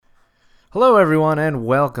Hello, everyone, and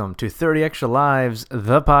welcome to 30 Extra Lives,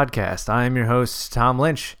 the podcast. I am your host, Tom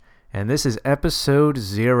Lynch, and this is episode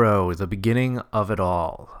 0, the beginning of it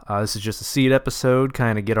all. This is just a seed episode,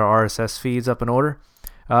 kind of get our RSS feeds up in order,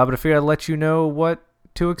 but I figured I'd let you know what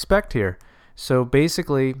to expect here. So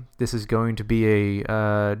basically, this is going to be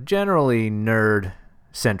a generally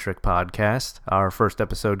nerd-centric podcast. Our first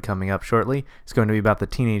episode coming up shortly is going to be about the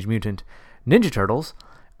Teenage Mutant Ninja Turtles,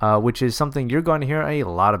 which is something you're going to hear a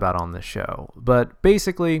lot about on this show. But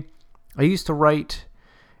basically, I used to write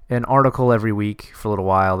an article every week for a little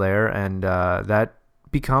while there, and that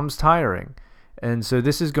becomes tiring. And so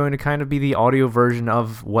this is going to kind of be the audio version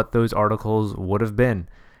of what those articles would have been.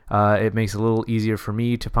 It makes it a little easier for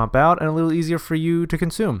me to pump out and a little easier for you to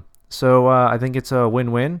consume. So I think it's a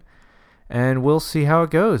win-win, and we'll see how it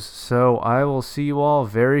goes. So I will see you all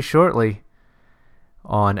very shortly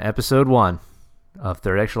on episode 1 of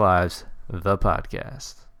 30 Extra Lives, the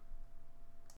podcast.